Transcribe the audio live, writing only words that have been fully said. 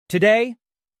Today,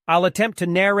 I'll attempt to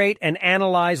narrate and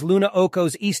analyze Luna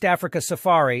Okko's East Africa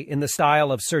safari in the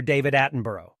style of Sir David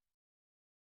Attenborough.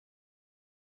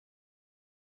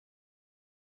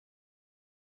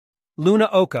 Luna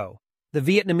Okko, the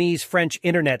Vietnamese-French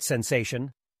internet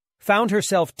sensation, found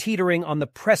herself teetering on the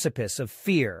precipice of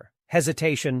fear,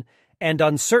 hesitation, and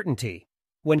uncertainty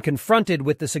when confronted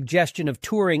with the suggestion of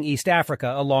touring East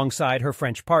Africa alongside her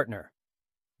French partner.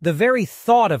 The very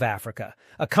thought of Africa,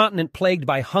 a continent plagued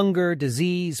by hunger,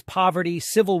 disease, poverty,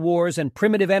 civil wars, and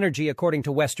primitive energy according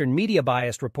to Western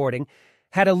media-biased reporting,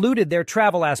 had eluded their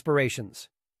travel aspirations.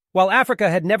 While Africa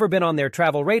had never been on their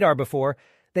travel radar before,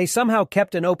 they somehow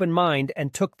kept an open mind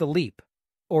and took the leap.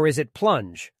 Or is it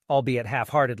plunge, albeit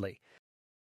half-heartedly?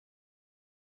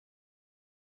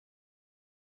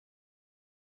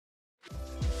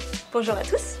 Bonjour à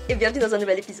tous et bienvenue dans un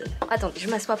nouvel épisode. Attendez, je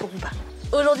m'assois pour vous parler.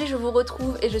 Aujourd'hui je vous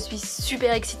retrouve et je suis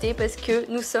super excitée parce que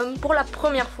nous sommes pour la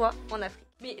première fois en Afrique.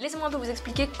 Mais laissez-moi un peu vous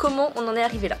expliquer comment on en est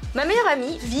arrivé là. Ma meilleure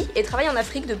amie vit et travaille en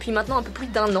Afrique depuis maintenant un peu plus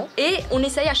d'1 an et on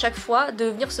essaye à chaque fois de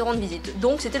venir se rendre visite.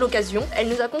 Donc c'était l'occasion, elle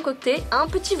nous a concocté un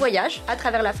petit voyage à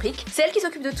travers l'Afrique. C'est elle qui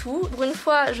s'occupe de tout. Pour une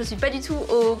fois, je suis pas du tout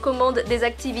aux commandes des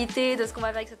activités, de ce qu'on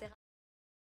va faire, etc.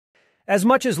 As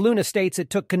much as Luna states it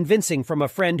took convincing from a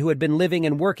friend who had been living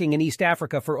and working in East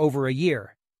Africa for over a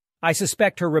year, I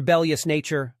suspect her rebellious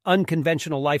nature,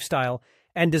 unconventional lifestyle,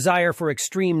 and desire for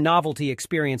extreme novelty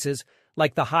experiences,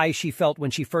 like the high she felt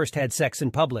when she first had sex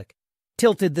in public,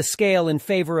 tilted the scale in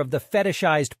favor of the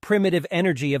fetishized primitive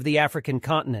energy of the African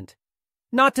continent.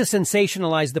 Not to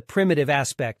sensationalize the primitive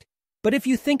aspect, but if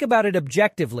you think about it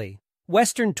objectively,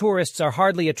 Western tourists are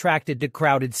hardly attracted to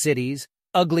crowded cities,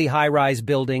 ugly high-rise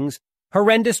buildings,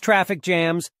 horrendous traffic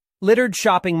jams, littered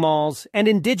shopping malls, and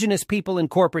indigenous people in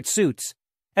corporate suits,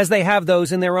 as they have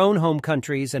those in their own home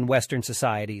countries and Western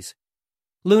societies.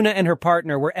 Luna and her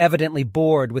partner were evidently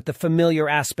bored with the familiar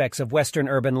aspects of Western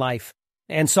urban life,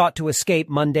 and sought to escape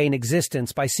mundane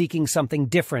existence by seeking something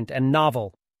different and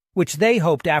novel, which they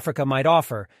hoped Africa might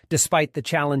offer, despite the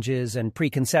challenges and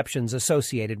preconceptions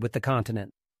associated with the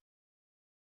continent.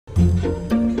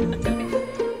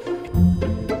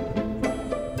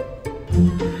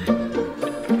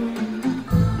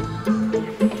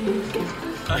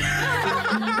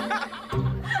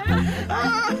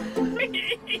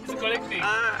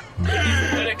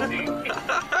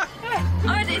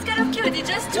 Oh, it's kind of cute. It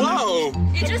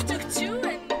just took 2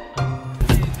 and...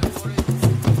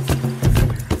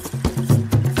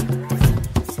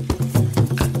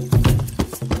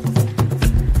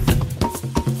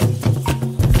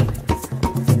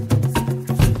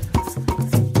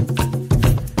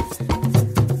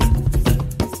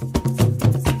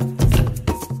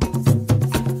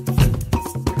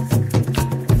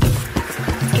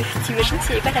 T'imagines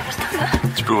s'il n'y avait pas la piste là?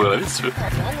 Tu peux ouvrir la vitre si tu veux.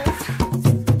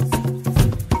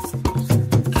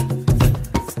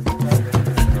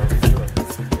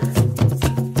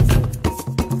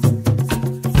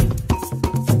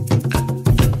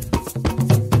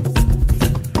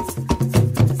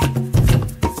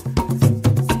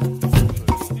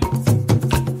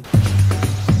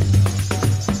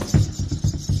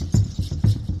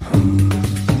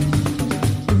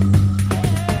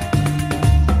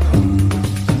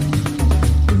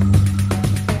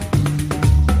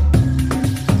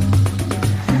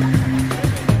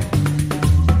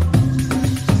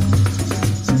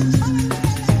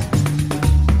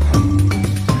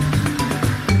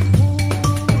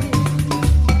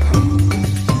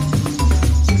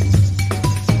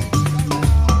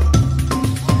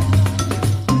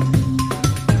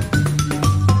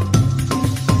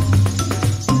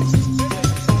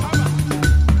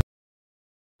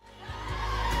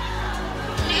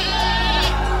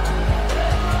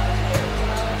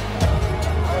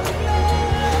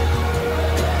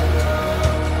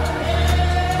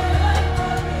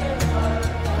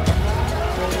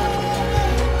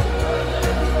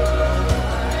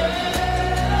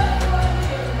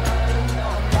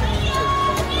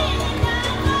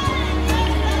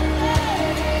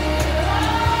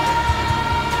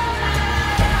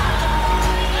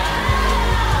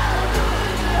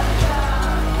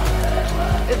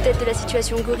 De la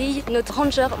situation gorille, notre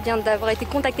ranger vient d'avoir été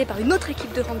contacté par une autre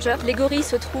équipe de rangers. Les gorilles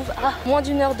se trouvent à moins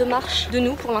d'1 heure de marche de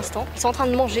nous pour l'instant. Ils sont en train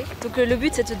de manger. Donc le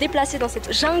but c'est de se déplacer dans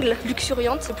cette jungle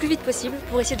luxuriante le plus vite possible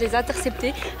pour essayer de les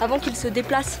intercepter avant qu'ils se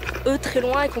déplacent eux très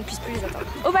loin et qu'on puisse plus les atteindre.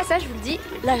 Au passage, je vous le dis,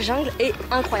 la jungle est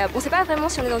incroyable. On sait pas vraiment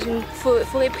si on est dans une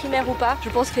forêt primaire ou pas. Je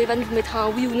pense qu'Evan vous mettra un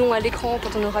oui ou non à l'écran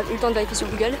quand on aura eu le temps de vérifier sur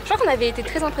Google. Je crois qu'on avait été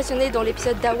très impressionnés dans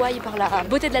l'épisode d'Hawaï par la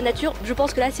beauté de la nature. Je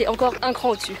pense que là c'est encore un cran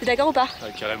au-dessus. T'es d'accord ou pas?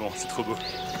 Ah, carrément, c'est trop beau.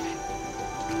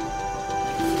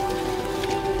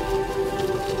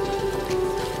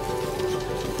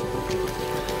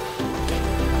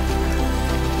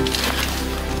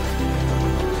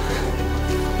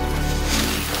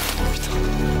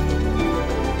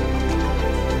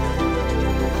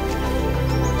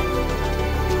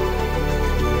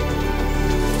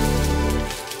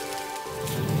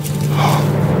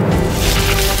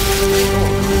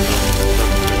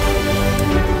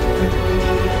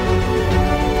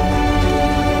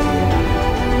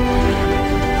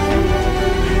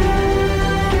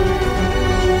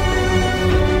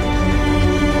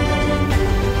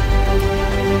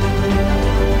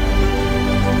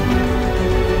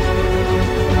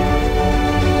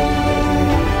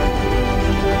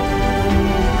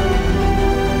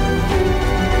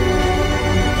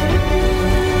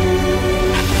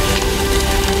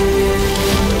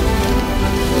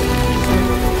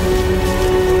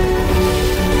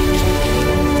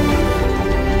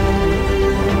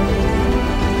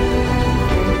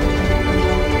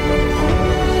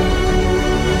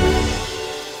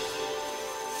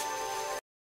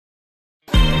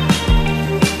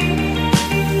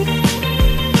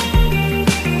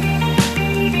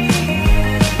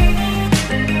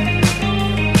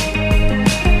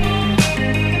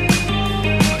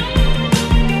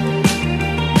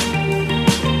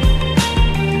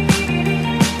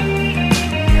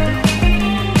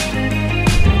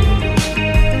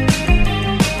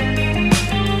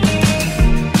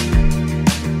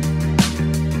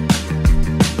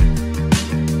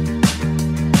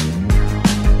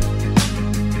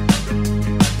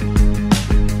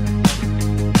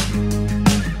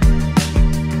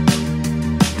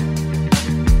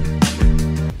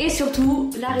 Et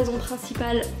surtout, la raison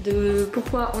principale de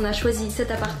pourquoi on a choisi cet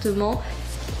appartement,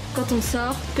 quand on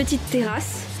sort, petite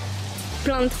terrasse,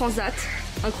 plein de transats,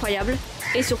 incroyable.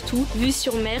 Et surtout, vue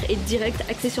sur mer et direct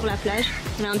axée sur la plage.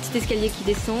 On a un petit escalier qui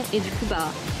descend et du coup,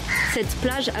 cette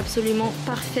plage absolument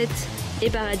parfaite et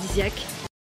paradisiaque.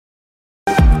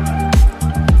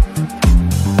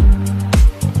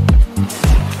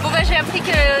 Bon j'ai appris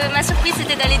que ma surprise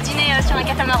c'était d'aller dîner sur un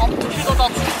catamaran. Je suis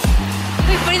contente.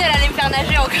 Du coup, Pauline elle allait me faire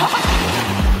nager encore.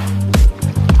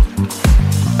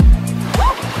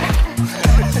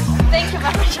 Thank you,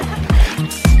 Marie.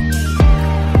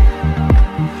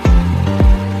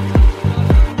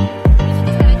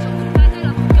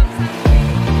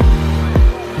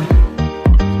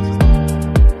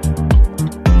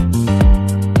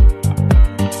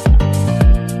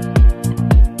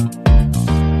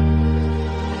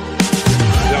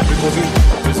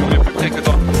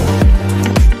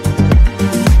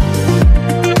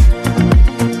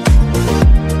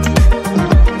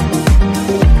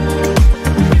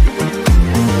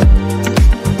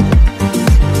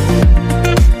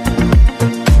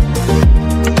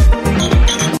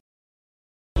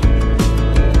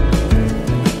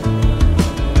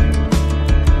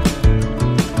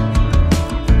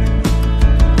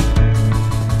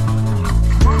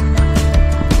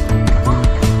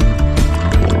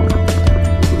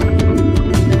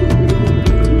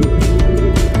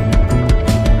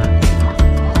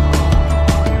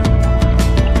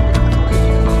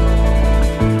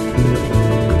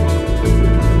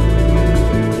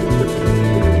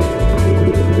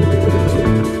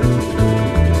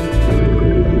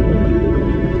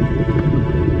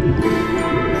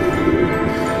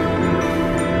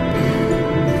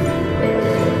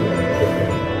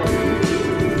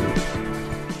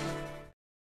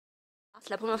 C'est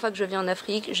la première fois que je viens en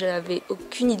Afrique, j'avais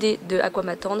aucune idée de à quoi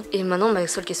m'attendre. Et maintenant, ma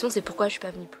seule question, c'est pourquoi je suis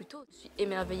pas venue plus tôt. Je suis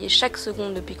émerveillée chaque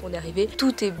seconde depuis qu'on est arrivé.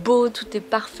 Tout est beau, tout est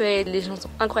parfait, les gens sont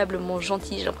incroyablement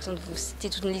gentils. J'ai l'impression de vous citer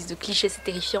toute une liste de clichés, c'est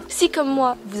terrifiant. Si comme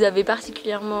moi, vous avez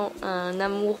particulièrement un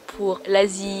amour pour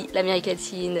l'Asie, l'Amérique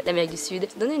latine, l'Amérique du Sud,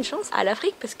 donnez une chance à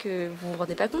l'Afrique parce que vous vous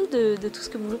rendez pas compte de tout ce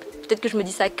que vous loupez. Peut-être que je me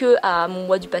dis ça que à mon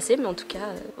moi du passé, mais en tout cas,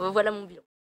 voilà mon bilan.